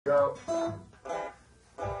Go.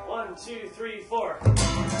 1, 2, 3, 4.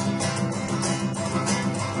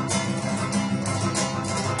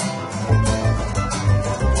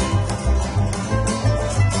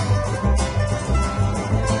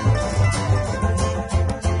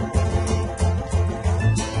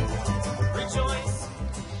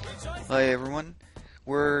 Hi everyone,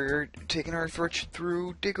 we're taking our approach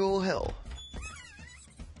through Diggle Hell.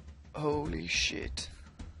 Holy shit.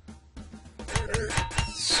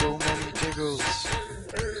 So many diggles.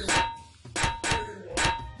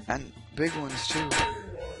 And big ones too.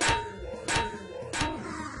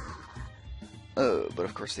 But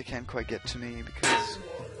of course they can't quite get to me because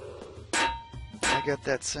I got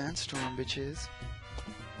that sandstorm, bitches.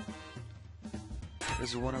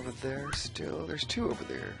 There's one over there still. There's two over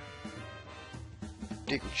there.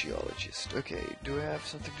 Diggle geologist. Okay, do I have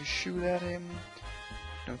something to shoot at him?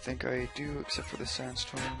 Don't think I do, except for the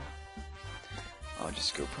sandstorm. I'll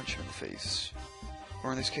just go punch him in the face.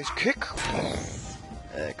 Or in this case, kick!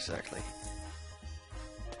 Exactly.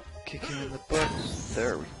 Kick him in the butt.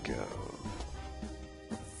 There we go.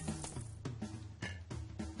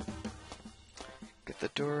 Get the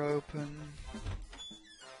door open.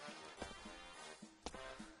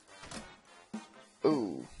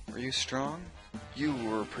 Oh, are you strong? You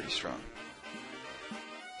were pretty strong.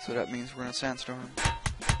 So that means we're in a sandstorm.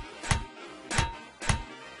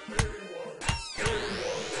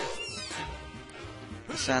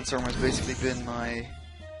 The sandstorm has basically been my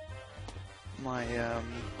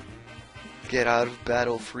get out of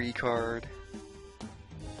battle free card.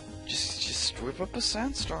 Just whip up a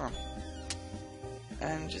sandstorm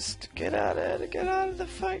and just get out of the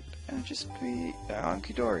fight and just be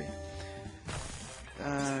honky dory.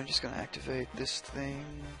 I'm just gonna activate this thing.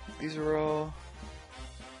 These are all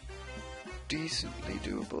decently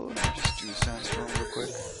doable. I'll just do a sandstorm real quick.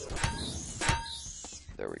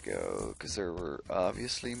 There we go, because there were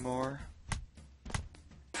obviously more.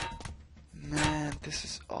 Man, this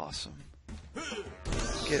is awesome.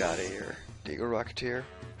 Get out of here, Diggle Rocketeer.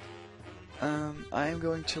 I am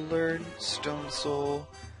going to learn Stone Soul,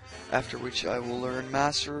 after which I will learn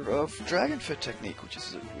Master of Dragonfit Technique, which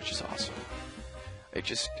is awesome.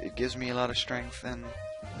 It gives me a lot of strength and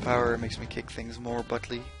power. It makes me kick things more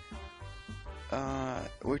buttly,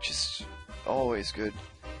 which is always good.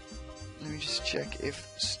 Let me just check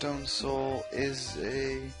if Stone Soul is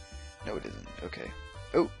a... No, it isn't. Okay.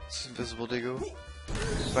 Oh, it's invisible Diggle.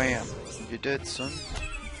 Bam. You're dead, son.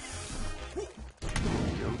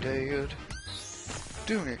 You're dead.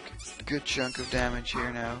 Doing a good chunk of damage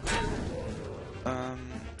here now. I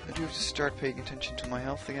do have to start paying attention to my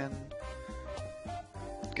health again.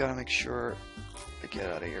 Gotta make sure I get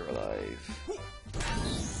out of here alive.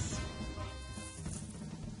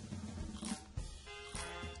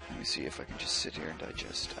 Let me see if I can just sit here and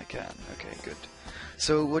digest. I can. Okay, good.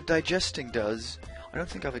 So what digesting does, I don't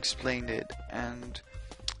think I've explained it, and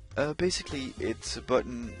basically it's a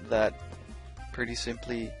button that pretty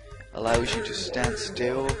simply allows you to stand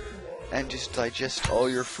still and just digest all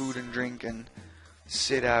your food and drink and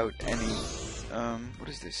sit out any... what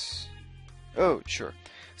is this? Oh, sure.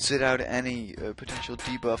 Sit out any potential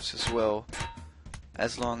debuffs as well,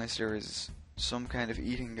 as long as there is some kind of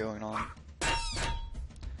eating going on.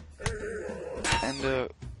 And,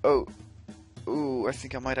 ooh, I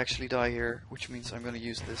think I might actually die here, which means I'm gonna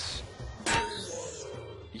use this.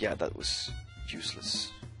 Yeah, that was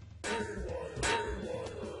useless.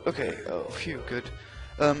 Okay, oh, phew, good.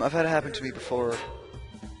 I've had it happen to me before,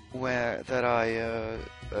 where that I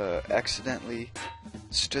accidentally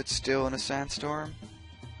stood still in a sandstorm.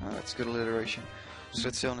 Oh, that's good alliteration.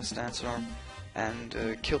 Stood still in a sandstorm and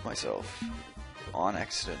killed myself on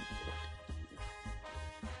accident.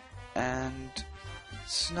 And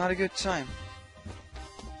it's not a good time.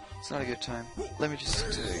 It's not a good time. Let me just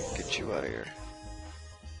get you out of here.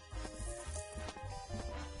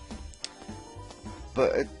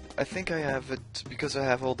 But I think I have it, because I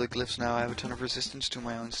have all the glyphs now, I have a ton of resistance to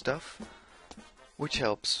my own stuff. Which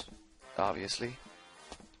helps, obviously.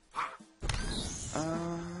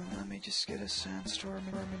 Let me just get a sandstorm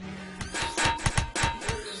in here.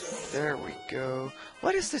 There we go.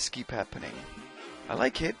 Why does this keep happening? I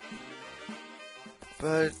like it,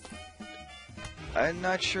 but I'm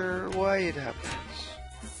not sure why it happens.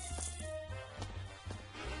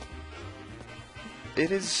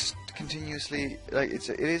 It is continuously, like, it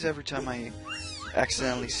is every time I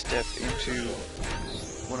accidentally step into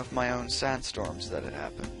one of my own sandstorms that it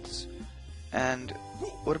happens. And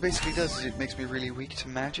what it basically does is it makes me really weak to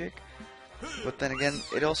magic, but then again,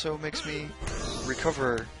 it also makes me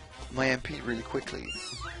recover my MP really quickly.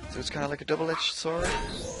 So it's kind of like a double-edged sword,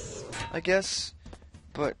 I guess.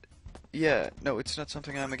 But, yeah, no, it's not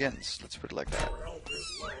something I'm against. Let's put it like that.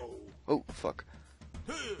 Oh, fuck.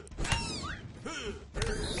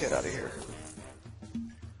 Get out of here.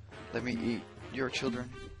 Let me eat your children.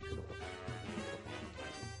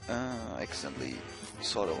 I accidentally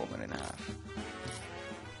sawed a woman in half.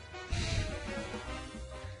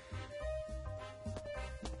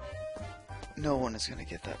 No one is gonna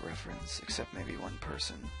get that reference, except maybe one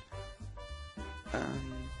person.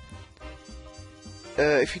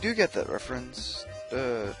 If you do get that reference,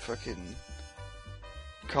 fucking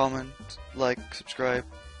comment, like, subscribe,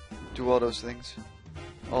 do all those things.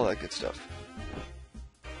 All that good stuff.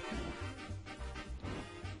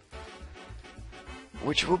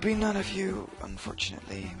 Which will be none of you,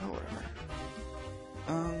 unfortunately, but whatever.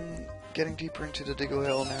 Getting deeper into the Diggle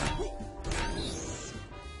Hell now.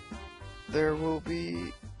 There will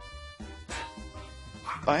be...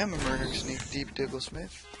 I am a murdering sneak deep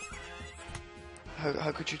Digglesmith.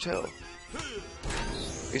 How could you tell?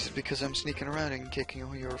 Is it because I'm sneaking around and kicking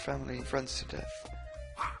all your family and friends to death?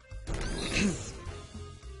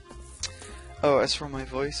 Oh, as for my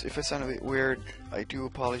voice, if I sound a bit weird, I do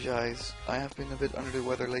apologize. I have been a bit under the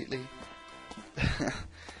weather lately.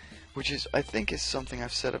 Which is, I think, is something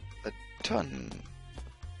I've said a ton,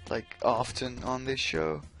 like, often on this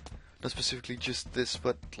show. Not specifically just this,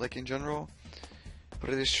 but, like, in general.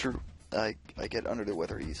 But it is true. I get under the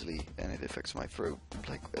weather easily, and it affects my throat,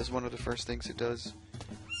 like, as one of the first things it does.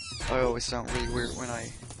 I always sound really weird when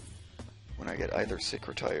I get either sick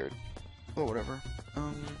or tired. Or whatever.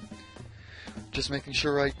 Just making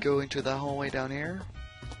sure I go into that hallway down here,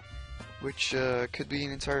 which could be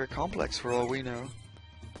an entire complex for all we know.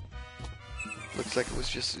 Looks like it was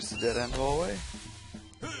just a dead-end hallway,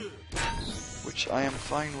 which I am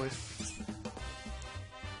fine with.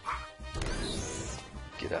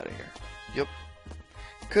 Get out of here. Yep.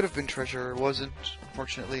 Could have been treasure, wasn't,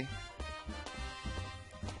 unfortunately.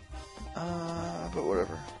 But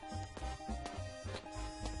whatever.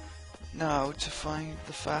 Now to find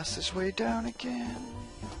the fastest way down again.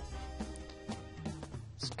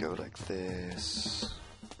 Let's go like this.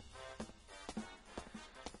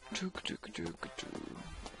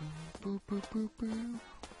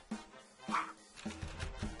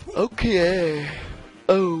 Okay.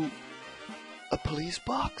 Oh, a police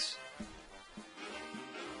box?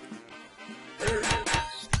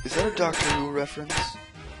 Is that a Doctor Who reference?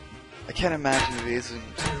 I can't imagine it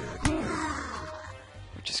isn't.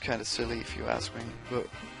 Which is kind of silly if you ask me, but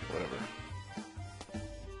whatever.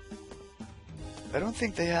 I don't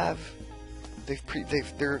think they have.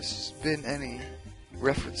 There's been any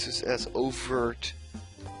references as overt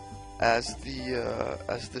as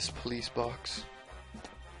this police box.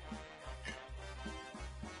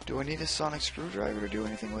 Do I need a sonic screwdriver to do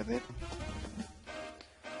anything with it?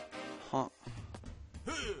 Huh.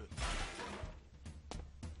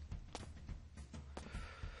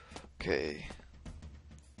 Okay.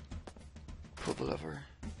 Pull the lever.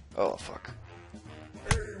 Oh, fuck.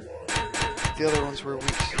 The other ones were weak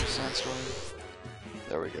to sandstorm.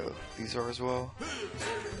 There we go. These are as well.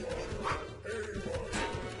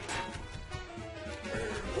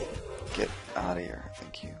 Get out of here.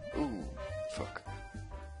 Thank you. Ooh, fuck.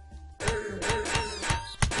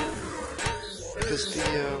 Because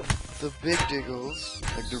the big diggles,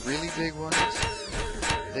 like the really big ones,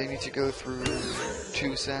 they need to go through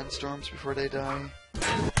 2 sandstorms before they die.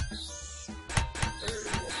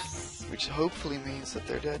 Which hopefully means that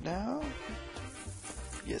they're dead now.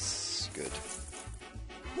 Yes, good.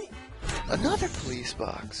 Another police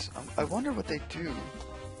box. I wonder what they do.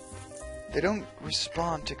 They don't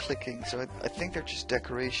respond to clicking, so I think they're just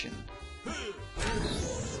decoration.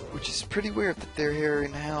 Which is pretty weird that they're here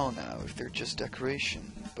in hell now, if they're just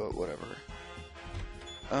decoration, but whatever.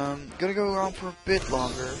 Gonna go around for a bit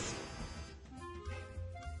longer.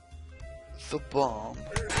 The bomb.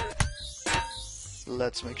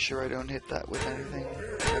 Let's make sure I don't hit that with anything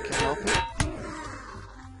if I can help it.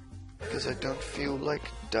 Because I don't feel like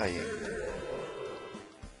dying.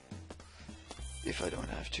 If I don't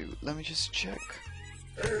have to. Let me just check.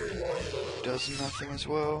 Does nothing as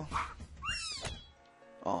well.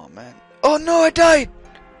 Oh man. Oh no, I died!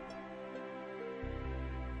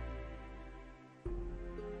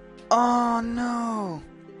 Oh no!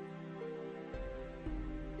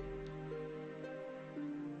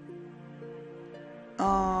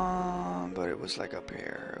 But it was like up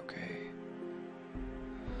here, okay.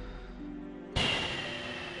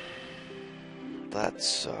 That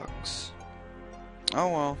sucks. Oh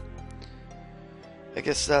well. I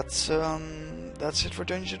guess that's it for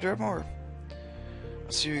Dungeon Dredmor.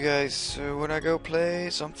 I'll see you guys when I go play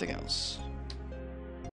something else.